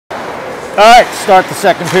All right, start the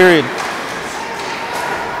second period.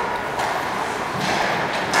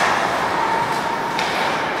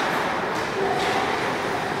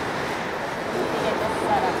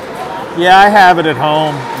 Yeah, I have it at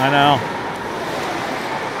home. I know.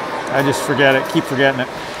 I just forget it. Keep forgetting it.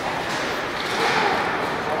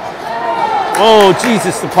 Oh,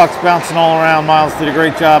 Jesus, the puck's bouncing all around. Miles did a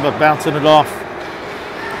great job of bouncing it off.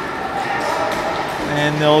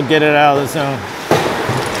 And they'll get it out of the zone.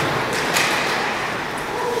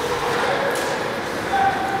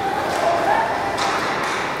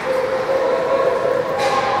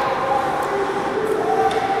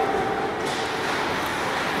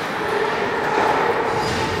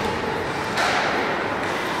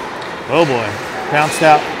 Oh boy, bounced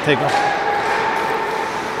out, take off.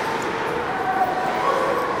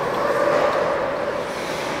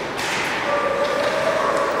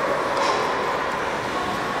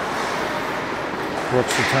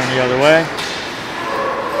 Brooks will turn the other way.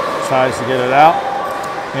 Tries to get it out.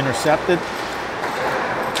 Intercepted.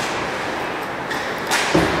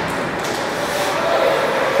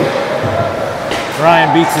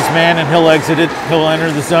 Ryan beats his man and he'll exit it. He'll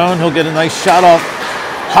enter the zone. He'll get a nice shot off.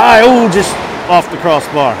 High, oh, just off the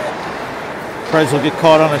crossbar. Preds will get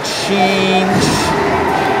caught on a change.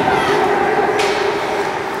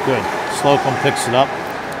 Good. Slocum picks it up.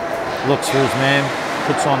 Looks for his man.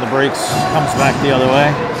 Puts on the brakes. Comes back the other way.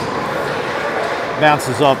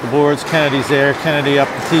 Bounces off the boards. Kennedy's there. Kennedy up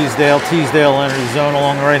to Teasdale. Teasdale enters the zone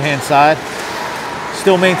along the right-hand side.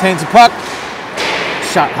 Still maintains the puck.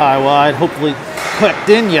 Shot high wide. Hopefully kept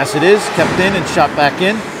in. Yes, it is. Kept in and shot back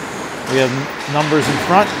in. We have numbers in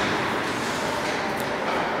front.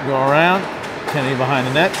 Go around. Kennedy behind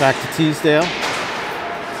the net. Back to Teasdale.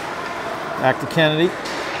 Back to Kennedy.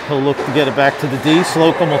 He'll look to get it back to the D.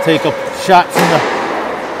 Slocum will take a shot from the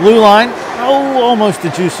blue line. Oh, almost a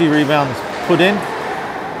juicy rebound put in.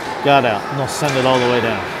 Got out. And they'll send it all the way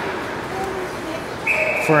down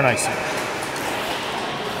for an icing.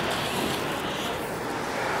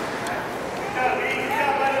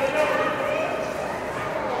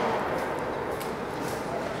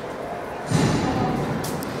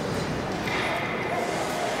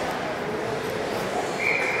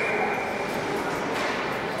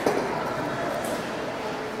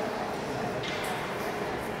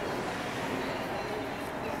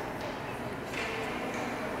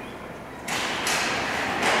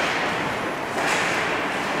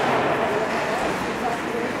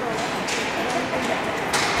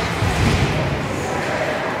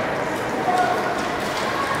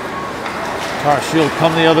 Carshield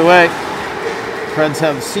come the other way. Preds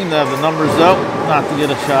seem to have the numbers though, not to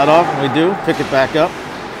get a shot off, and we do. Pick it back up.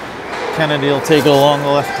 Kennedy will take it along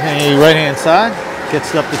the right-hand side.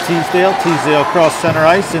 Gets it up to Teasdale. Teasdale across center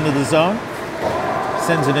ice into the zone.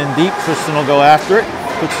 Sends it in deep. Tristan will go after it.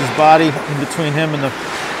 Puts his body in between him and the...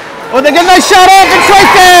 Oh, they get a nice shot off. It's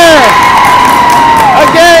right there!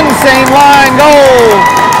 Again, same line, goal.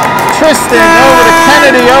 Tristan over to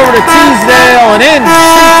Kennedy, over to Teasdale, and in.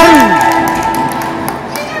 2-2.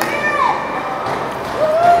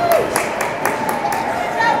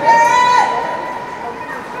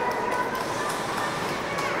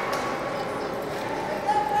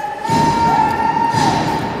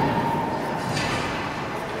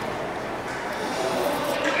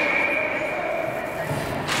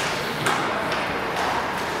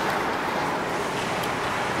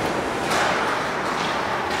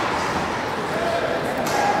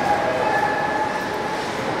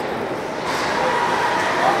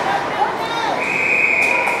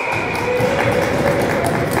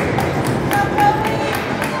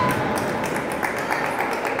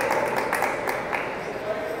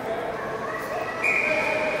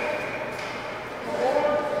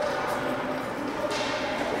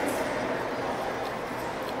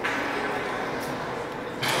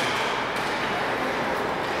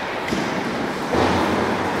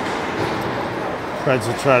 Preds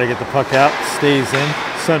will try to get the puck out, stays in,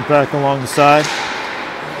 sent back along the side.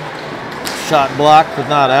 Shot blocked, but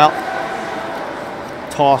not out.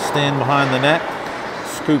 Tossed in behind the net,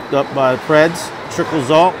 scooped up by the Preds.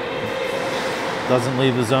 Trickles off. Doesn't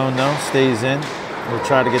leave the zone though, stays in. We'll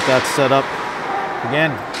try to get that set up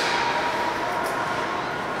again.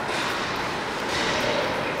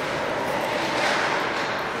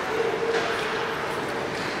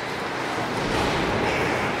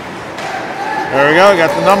 There we go,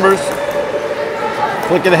 got the numbers.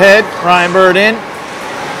 Flick it ahead, Ryan Bird in.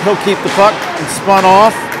 He'll keep the puck, it's spun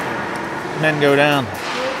off, and then go down.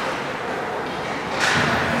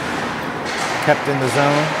 Kept in the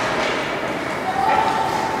zone.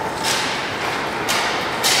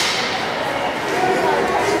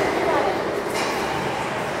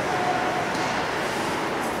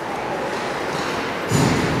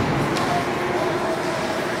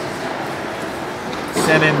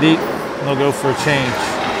 second in deep, and they'll go for a change.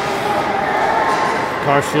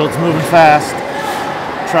 Carshield's moving fast.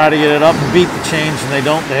 Try to get it up and beat the change, and they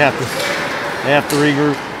don't. They have to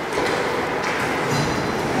regroup.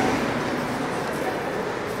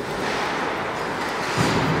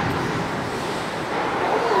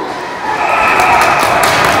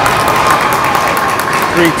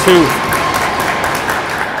 Three, 2.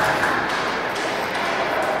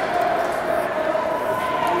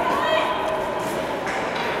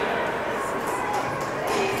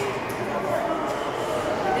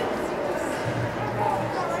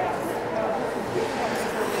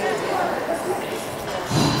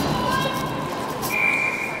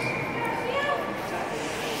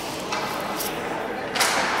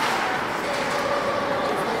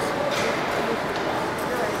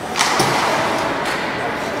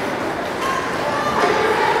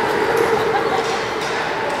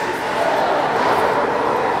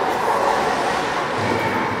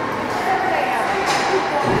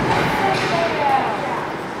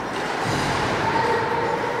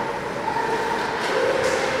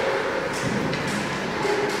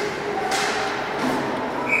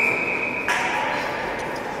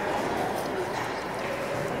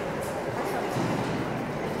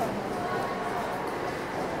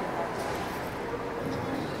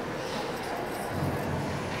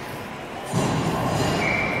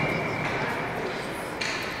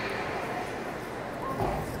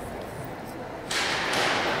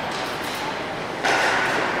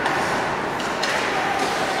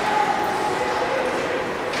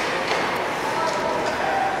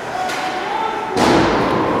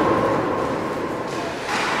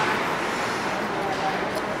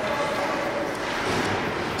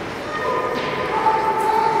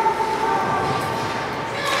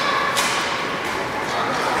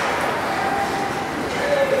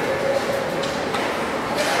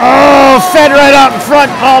 Oh, fed right out in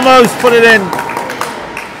front, almost put it in.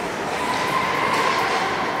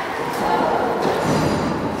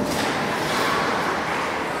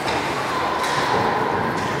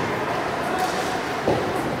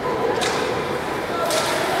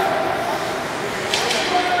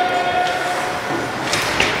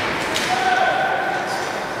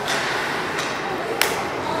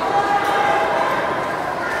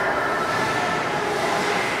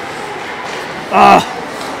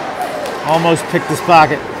 Almost picked his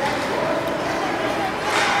pocket.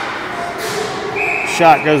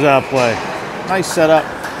 Shot goes out of play. Nice setup,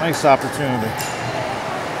 nice opportunity.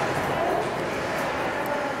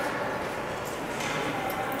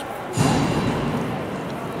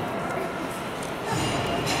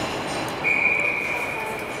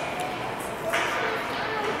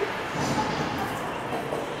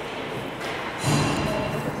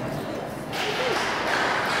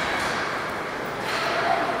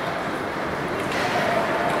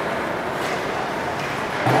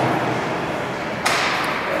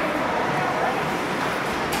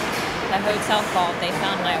 Hotel fault, they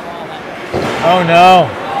found my wallet. Oh no.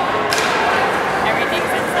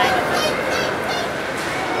 Everything's inside of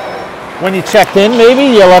it. When you checked in, maybe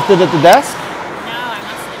you left it at the desk? No, it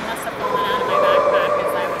must have fallen out of my backpack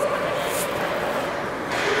as I was coming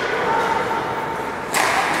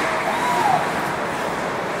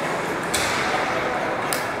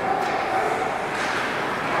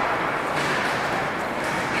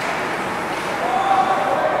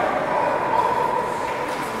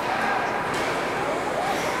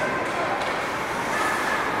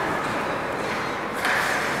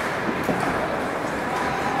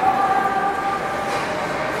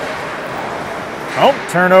Oh,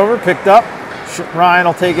 turnover, picked up. Ryan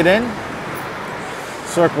will take it in.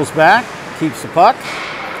 Circles back, keeps the puck.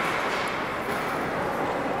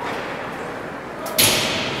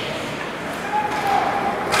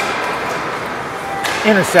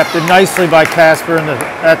 Intercepted nicely by Casper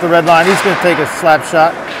at the red line. He's going to take a slap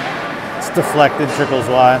shot. It's deflected, trickles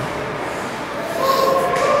wide.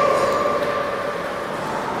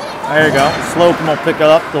 There you go. Slocum will pick it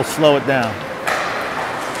up. They'll slow it down.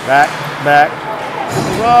 Back, back.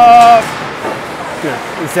 Good.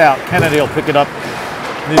 It's out. Kennedy will pick it up.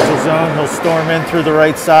 Neutral zone. He'll storm in through the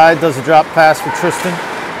right side. Does a drop pass for Tristan.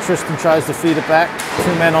 Tristan tries to feed it back.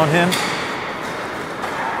 2 men on him.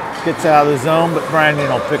 Gets out of the zone, but Brandon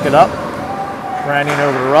will pick it up. Brandon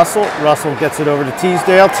over to Russell. Russell gets it over to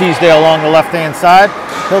Teasdale. Teasdale along the left-hand side.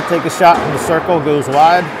 He'll take a shot from the circle. Goes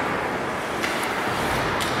wide.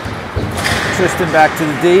 Tristan back to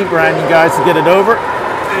the D. Brandon guys to get it over.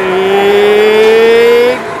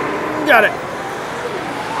 Got it.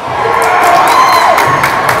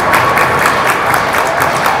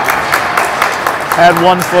 Had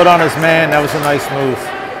 1 foot on his man. That was a nice move.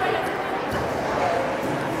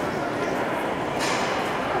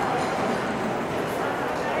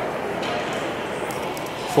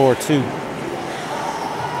 4-2.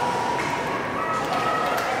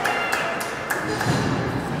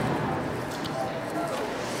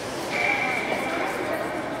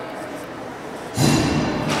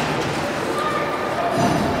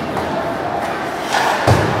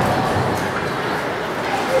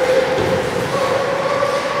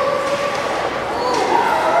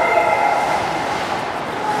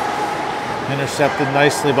 Intercepted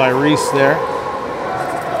nicely by Reese there.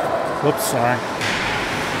 Whoops, sorry.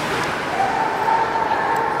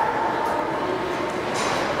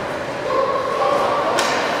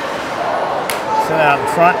 Send it out in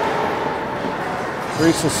front.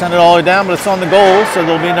 Reese will send it all the way down, but it's on the goal, so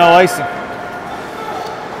there'll be no icing.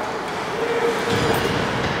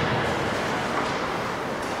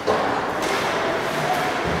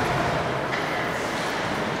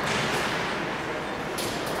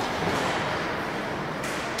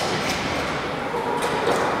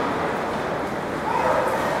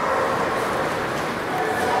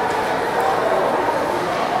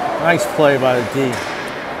 Nice play by the D.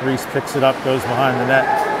 Reese picks it up, goes behind the net.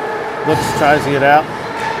 Looks, tries to get out.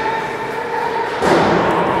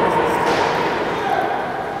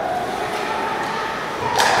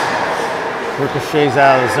 Ricochets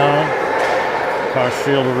out of the zone.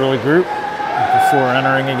 Carshield will really group before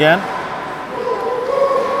entering again.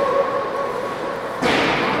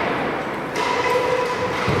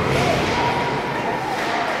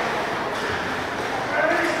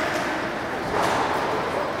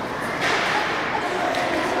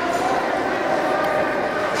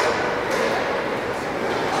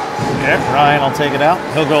 Ryan will take it out.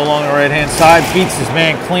 He'll go along the right-hand side, beats his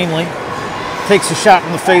man cleanly. Takes a shot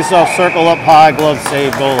from the face-off circle up high, glove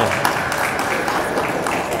save, goalie.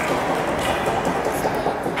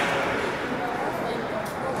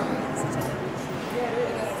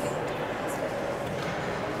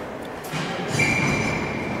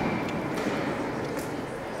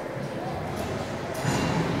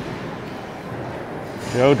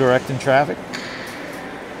 Joe directing traffic.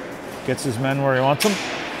 Gets his men where he wants them.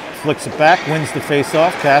 Flicks it back, wins the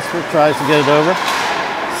face-off. Casper tries to get it over.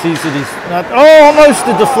 Sees that he's not, oh, almost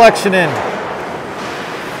a deflection in.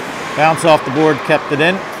 Bounce off the board, kept it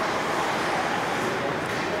in.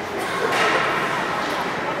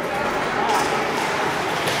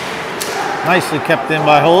 Nicely kept in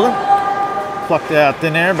by Holden. Plucked it out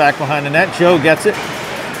thin air, back behind the net. Joe gets it.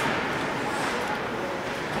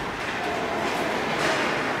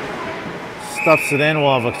 Stuffs it in,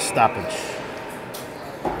 we'll have a stoppage.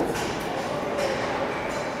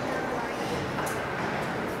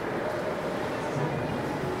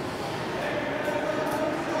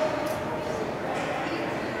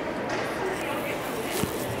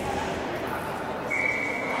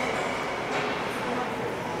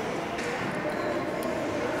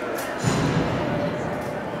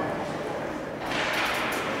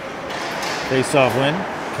 Face-off win.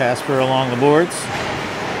 Casper along the boards.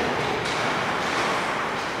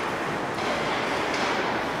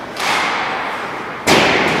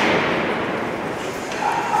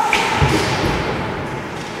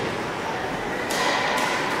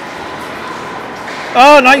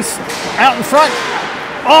 Oh, nice. Out in front.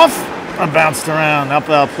 Off. I bounced around. Up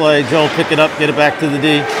out play. Joe will pick it up, get it back to the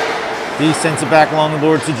D. D sends it back along the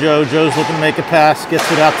board to Joe. Joe's looking to make a pass.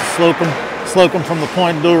 Gets it out to Slocum. Slocum from the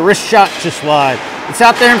point, do a wrist shot just wide. It's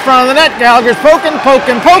out there in front of the net. Gallagher's poking,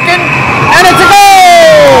 poking, poking, and it's a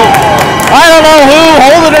goal! I don't know who,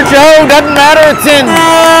 Holden or Joe, doesn't matter, it's in.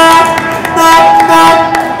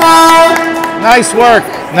 Nice work.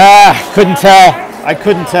 Nah, couldn't tell. I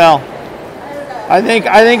couldn't tell. I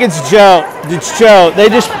think it's Joe. It's Joe.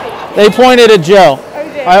 They pointed at Joe.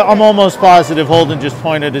 I'm almost positive Holden just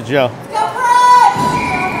pointed at Joe.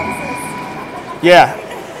 Yeah.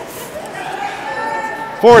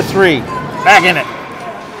 4-3, back in it.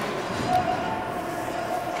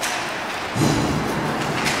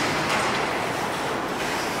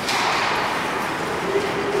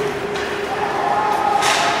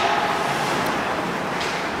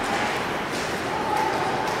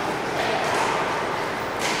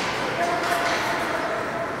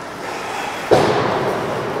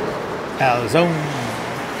 Out of the zone.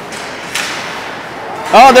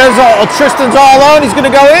 Oh, there's Tristan's all alone. He's going to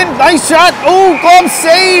go in. Nice shot. Oh, glove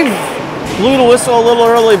save. Blew the whistle a little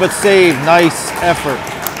early, but saved. Nice effort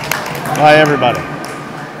by everybody.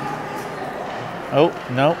 Oh,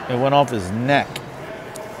 no. It went off his neck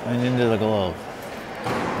and into the glove.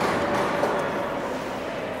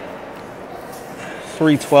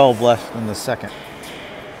 3:12 left in the second.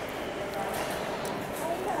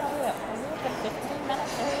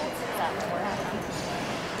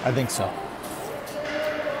 I think so.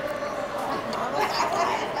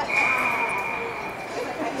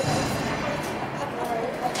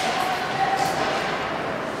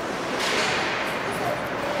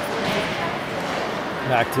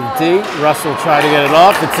 Back to the tee. Russell tried to get it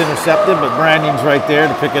off. It's intercepted, but Brandon's right there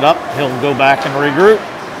to pick it up. He'll go back and regroup.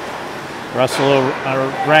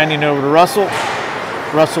 Brandon over to Russell.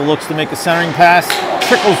 Russell looks to make a centering pass.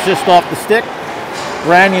 Trickles just off the stick.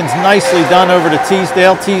 Brandon's nicely done over to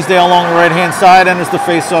Teasdale. Teasdale along the right-hand side, enters the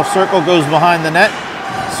face-off circle, goes behind the net,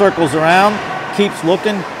 circles around, keeps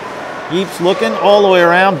looking, all the way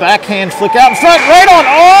around. Backhand flick out in front, right on.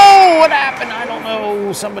 Oh, what happened? I don't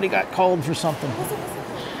know. Somebody got called for something.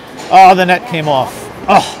 Oh, the net came off.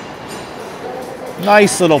 Oh,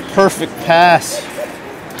 nice little perfect pass.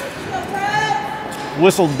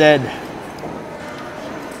 Whistle dead.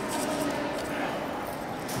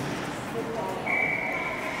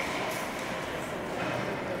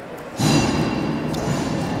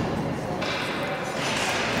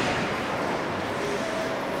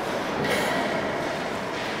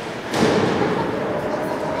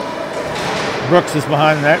 Brooks is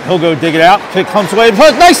behind that. He'll go dig it out. Pick comes away.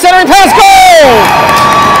 Nice centering pass. Goal!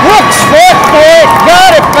 Brooks foot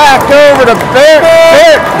got it back over to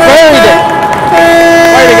Barrett. Buried it.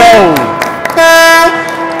 Way to go.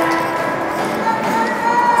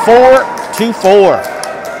 4-4.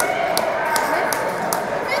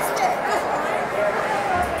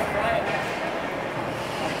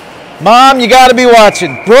 Mom, you got to be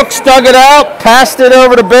watching. Brooks dug it out, passed it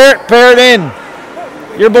over to Barrett. Barrett in.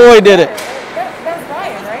 Your boy did it.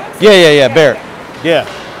 Yeah, Barrett. Yeah.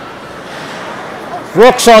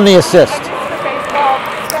 Brooks on the assist. I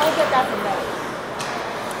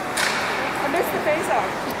missed the face-off.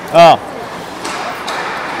 Oh.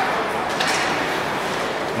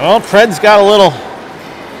 Well, Preds got a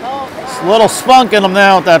little spunk in them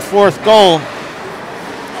now with that fourth goal.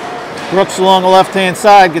 Brooks along the left-hand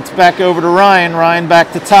side gets back over to Ryan. Ryan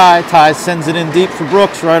back to Ty. Ty sends it in deep for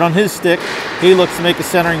Brooks right on his stick. He looks to make a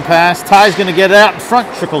centering pass. Ty's going to get it out in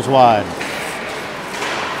front, trickles wide.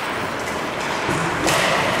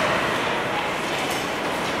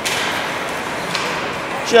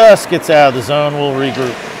 Just gets out of the zone. We'll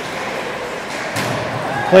regroup.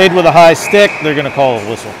 Played with a high stick. They're going to call a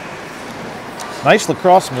whistle. Nice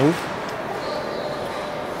lacrosse move.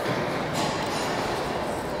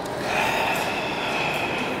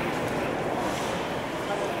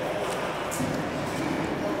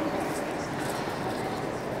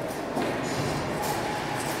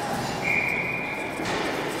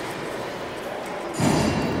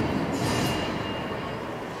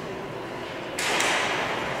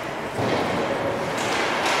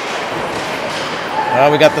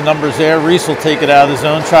 We got the numbers there. Reese will take it out of the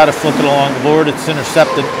zone, try to flick it along the board. It's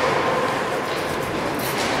intercepted.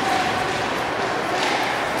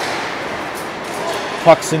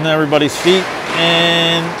 Puck's in everybody's feet,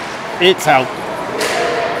 and it's out.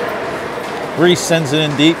 Reese sends it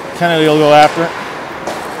in deep. Kennedy will go after it.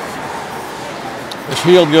 The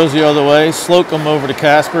shield goes the other way. Slocum over to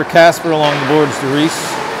Casper. Casper along the boards to Reese.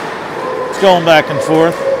 It's going back and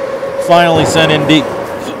forth. Finally sent in deep.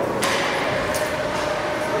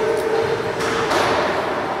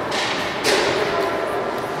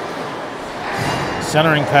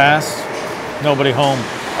 Centering pass, nobody home.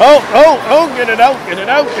 Oh, get it out.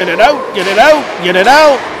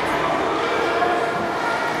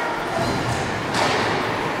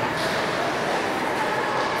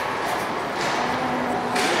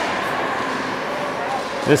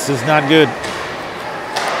 This is not good.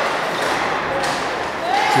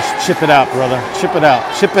 Just chip it out, brother. Chip it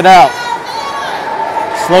out.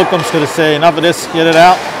 Slocum's going to say, enough of this, get it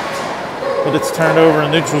out. But it's turned over in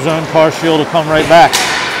neutral zone. Carshield will come right back.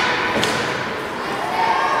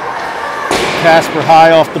 Casper high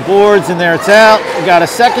off the boards, and there it's out. We got a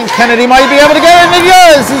second. Kennedy might be able to get it, and he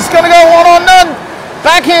does. He's going to go 1-on-none.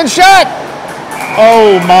 Backhand shot.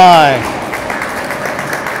 Oh, my.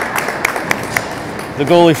 The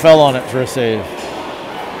goalie fell on it for a save.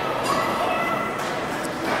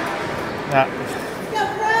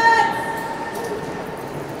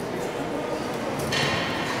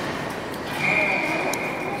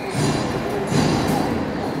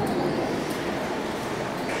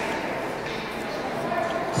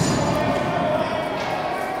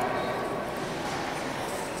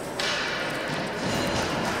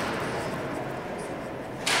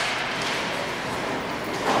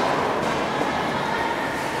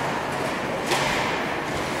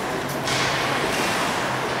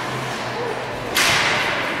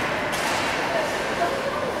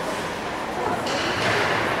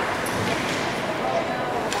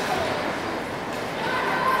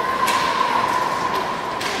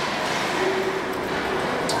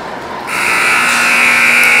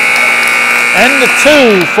 End of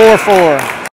 2, 4-4.